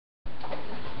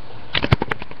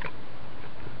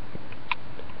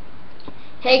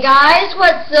Hey guys,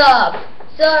 what's up?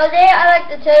 So today I'd like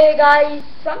to tell you guys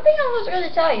something I was going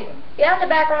to tell you. Yeah, in the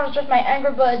background is just my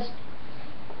Angry Birds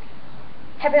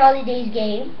Happy Holidays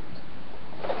game.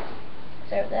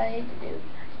 So that I need to do.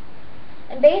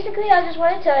 And basically I just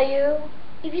want to tell you,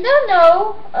 if you don't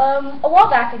know, a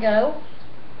while back ago,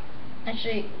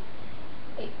 actually,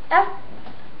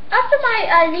 after my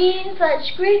Eileen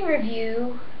screen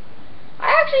review,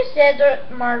 I actually said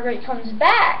that Margaret comes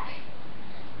back.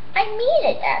 I mean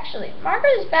it, actually.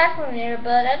 Margaret is back from there,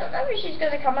 but I don't know if she's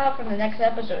going to come out from the next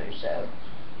episode or so.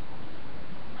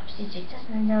 Obviously, she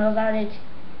doesn't know about it.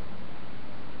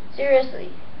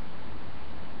 Seriously.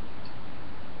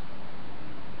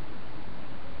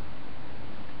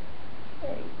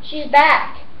 She's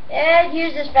back. And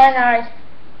here's this fan art.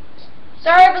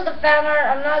 Sorry about the fan art.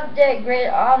 I'm not that great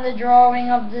on the drawing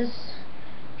of this.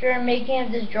 During making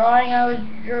of this drawing, I was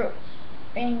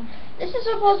drawing. This is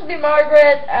supposed to be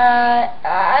Margaret.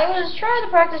 I was trying to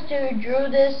practice to draw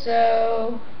this,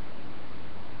 so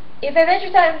if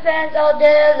Adventure Time fans out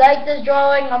there like this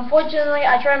drawing, unfortunately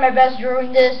I tried my best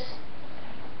drawing this.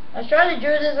 I was trying to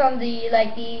draw this on the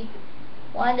the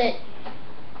one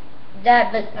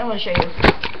but I'm gonna show you.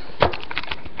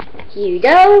 Here you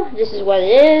go. This is what it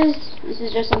is. This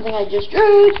is just something I just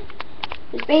drew.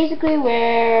 It's basically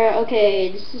where,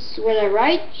 okay, this is what I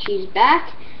write. She's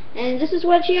back. And this is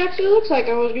what she actually looks like.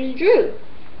 I was going to draw.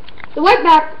 The white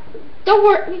back, don't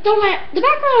mind. The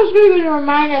background was really going to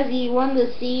remind us of one of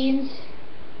the scenes.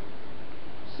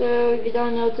 So if you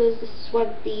don't notice, this is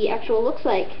what the actual looks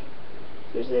like.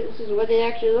 This is what it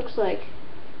actually looks like.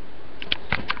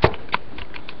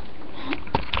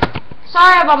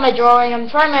 Sorry about my drawing. I'm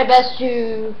trying my best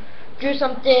to do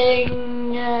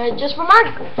something just for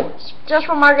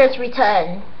Margaret's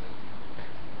return.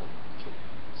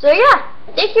 So yeah,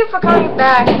 thank you for coming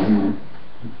back.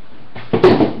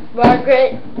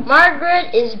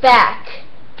 Margaret is back.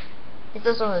 It's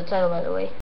also on the title, by the way.